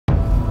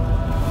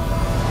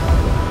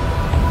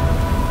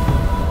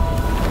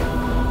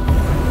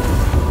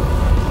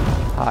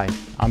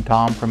I'm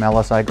Tom from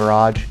LSI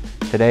Garage.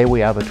 Today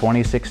we have a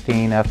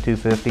 2016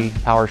 F250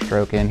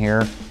 Powerstroke in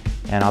here,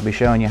 and I'll be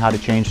showing you how to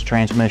change the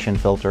transmission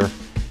filter.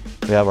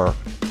 We have our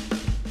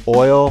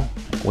oil,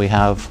 we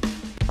have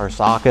our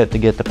socket to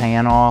get the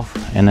pan off,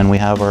 and then we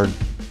have our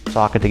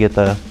socket to get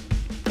the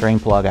drain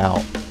plug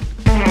out.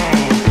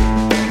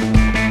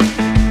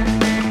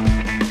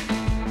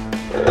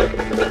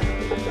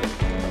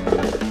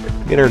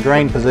 Get our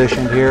drain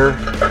positioned here.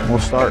 We'll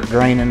start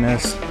draining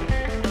this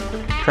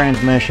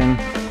transmission.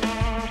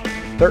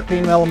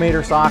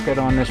 13mm socket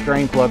on this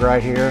drain plug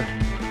right here.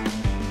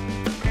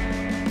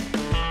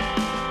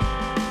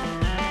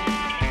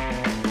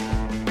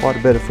 Quite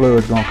a bit of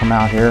fluid's going to come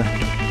out here.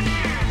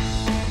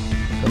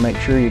 So make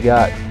sure you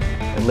got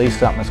at least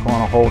something that's going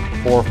to hold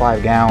 4 or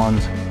 5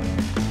 gallons.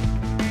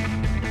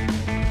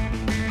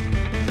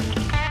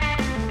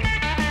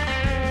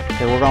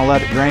 Okay, we're going to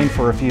let it drain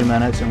for a few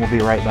minutes and we'll be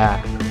right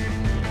back.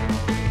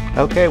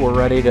 Okay, we're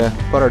ready to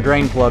put our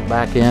drain plug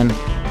back in.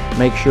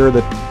 Make sure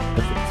that if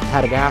it's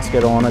had a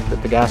gasket on it,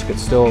 that the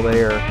gasket's still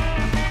there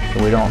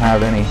so we don't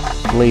have any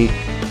leak.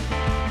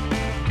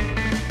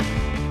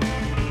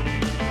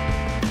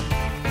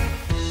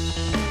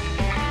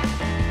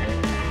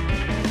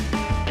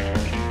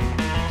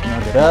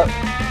 Snug it up.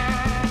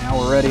 Now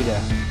we're ready to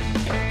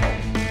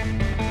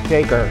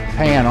take our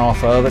pan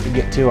off of it to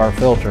get to our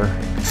filter.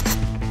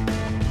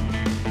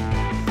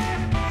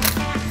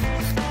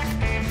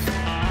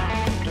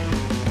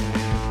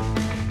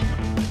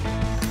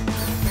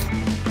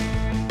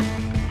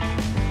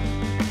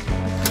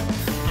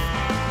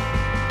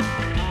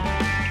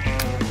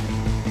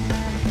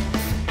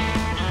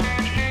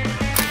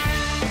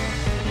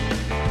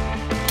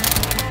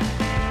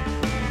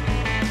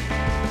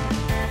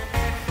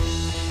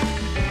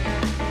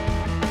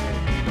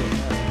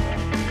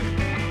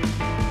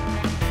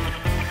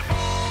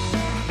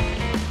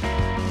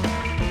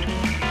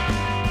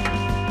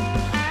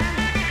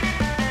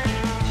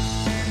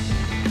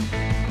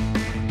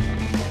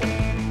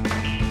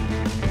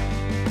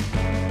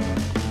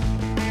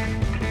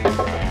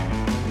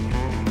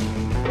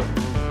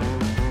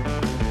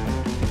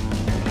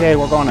 Okay,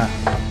 we're going to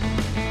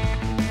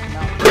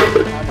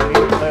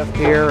lift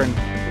here, and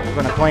we're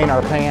going to clean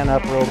our pan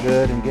up real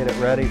good and get it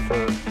ready for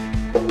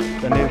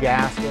the new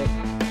gasket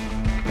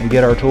and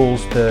get our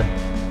tools to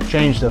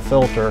change the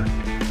filter,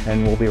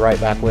 and we'll be right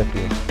back with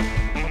you.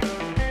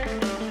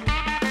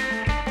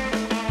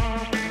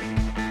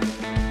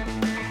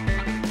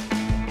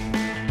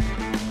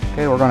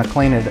 Okay, we're going to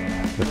clean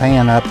the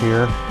pan up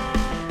here,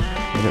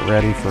 get it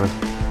ready for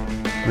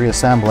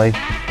reassembly.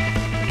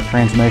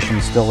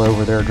 Transmission's still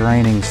over there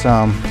draining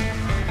some,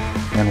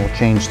 and we'll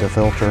change the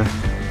filter.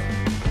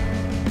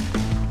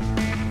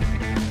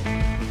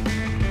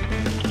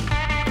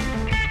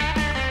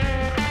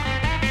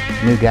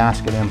 New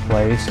gasket in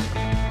place.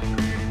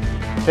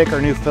 Take our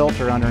new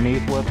filter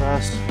underneath with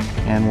us,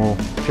 and we'll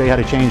show you how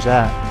to change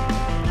that.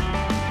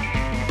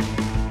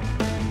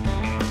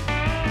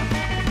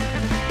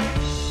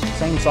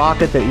 Same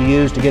socket that you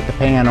used to get the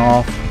pan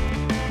off.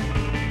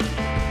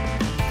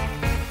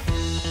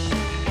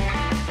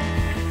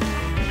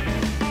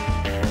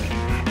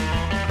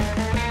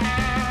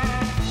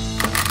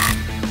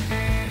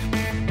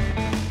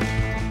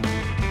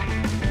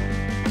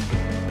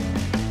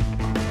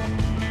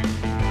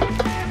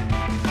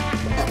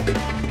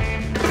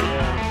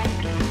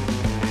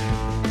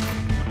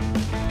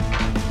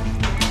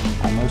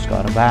 Almost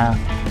got a bath.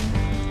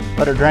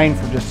 Let her drain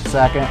for just a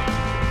second.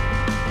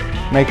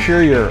 Make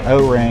sure your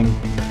O-ring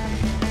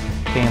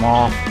came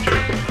off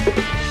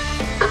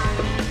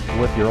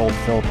with your old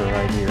filter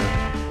right here.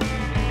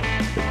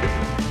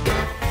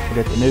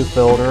 Get the new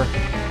filter.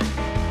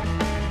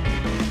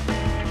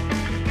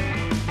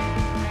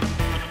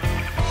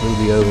 Move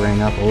the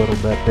O-ring up a little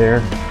bit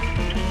there.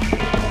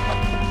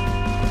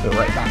 Put it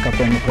right back up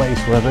into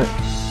place with it.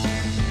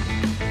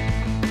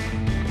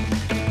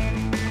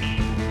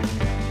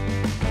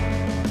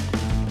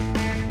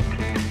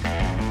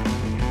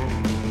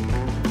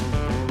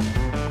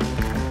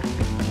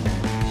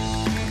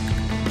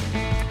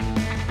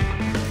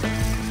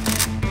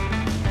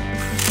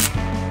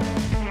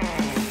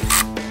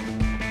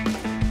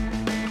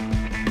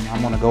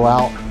 I'm going to go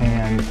out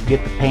and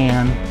get the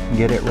pan and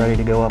get it ready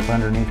to go up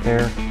underneath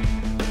there.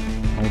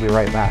 We'll be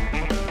right back.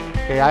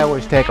 Okay, I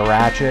always take a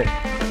ratchet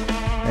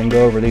and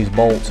go over these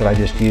bolts that I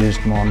just used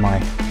on my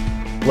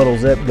little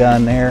zip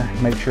gun there.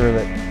 Make sure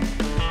that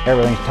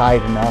everything's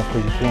tight enough,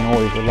 because you can't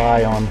always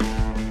rely on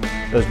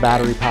those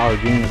battery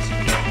powered units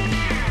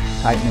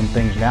tightening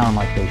things down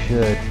like they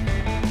should.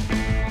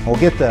 We'll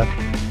get the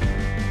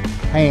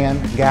pan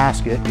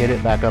gasket, get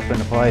it back up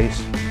into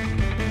place.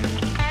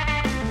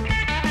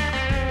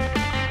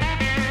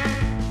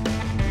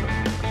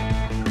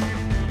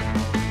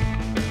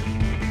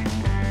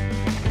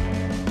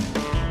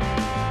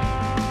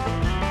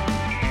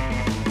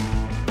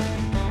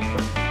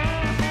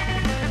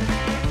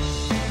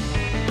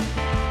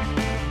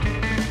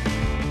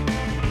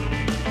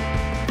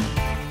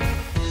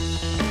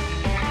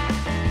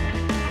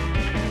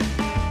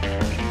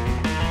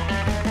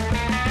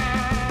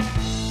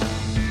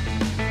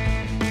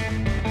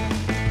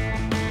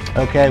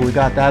 Okay, we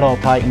got that all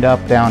tightened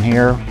up down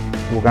here.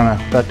 We're gonna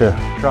set the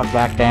truck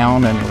back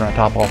down and we're gonna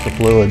top off the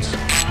fluids.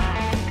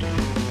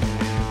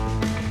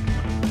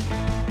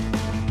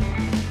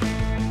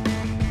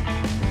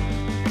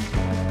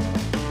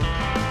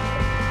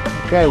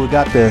 Okay, we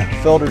got the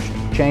filters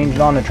changed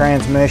on the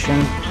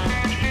transmission.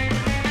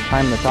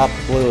 Time to top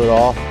the fluid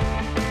off.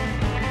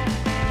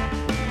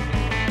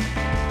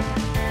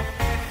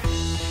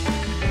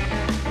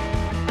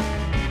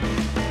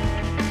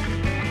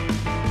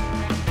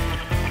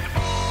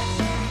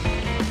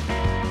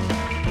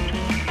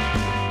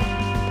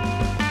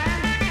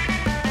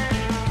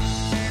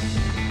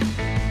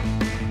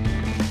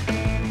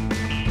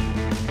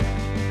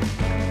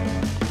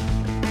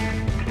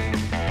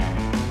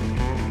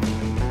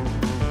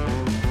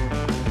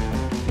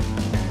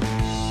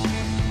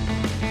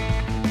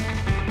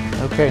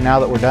 Okay,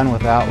 now that we're done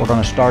with that, we're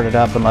going to start it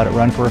up and let it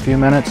run for a few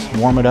minutes,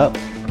 warm it up.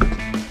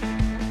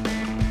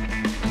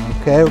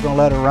 Okay, we're going to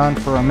let it run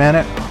for a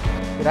minute.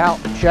 Get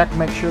out and check,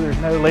 make sure there's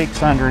no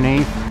leaks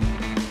underneath.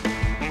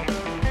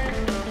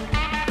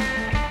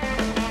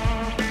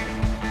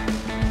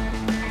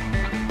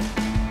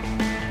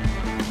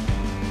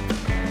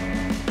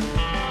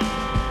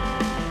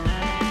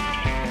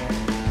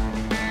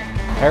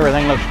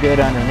 Everything looks good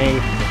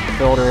underneath. The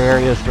filter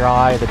area is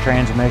dry, the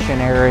transmission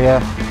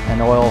area and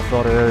the oil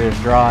filter area is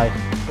dry.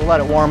 We'll let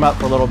it warm up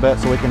for a little bit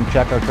so we can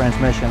check our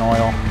transmission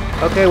oil.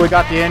 Okay, we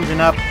got the engine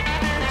up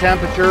to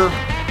temperature.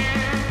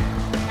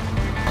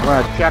 We're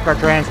going to check our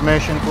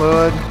transmission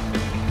fluid. It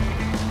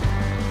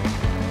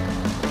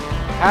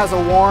has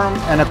a warm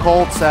and a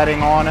cold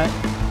setting on it.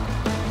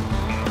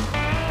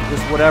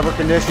 Just whatever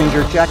conditions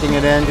you're checking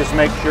it in, just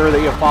make sure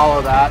that you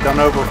follow that. Don't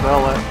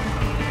overfill it.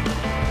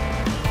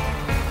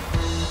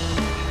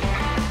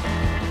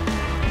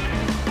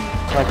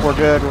 Like we're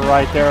good, we're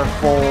right there,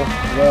 full,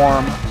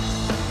 warm.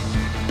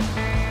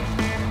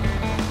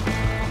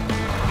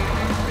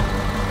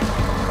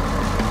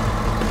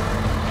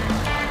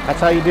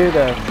 That's how you do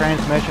the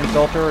transmission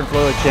filter and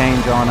fluid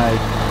change on a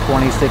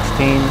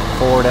 2016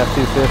 Ford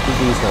F-250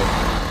 diesel.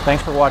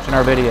 Thanks for watching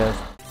our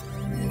videos.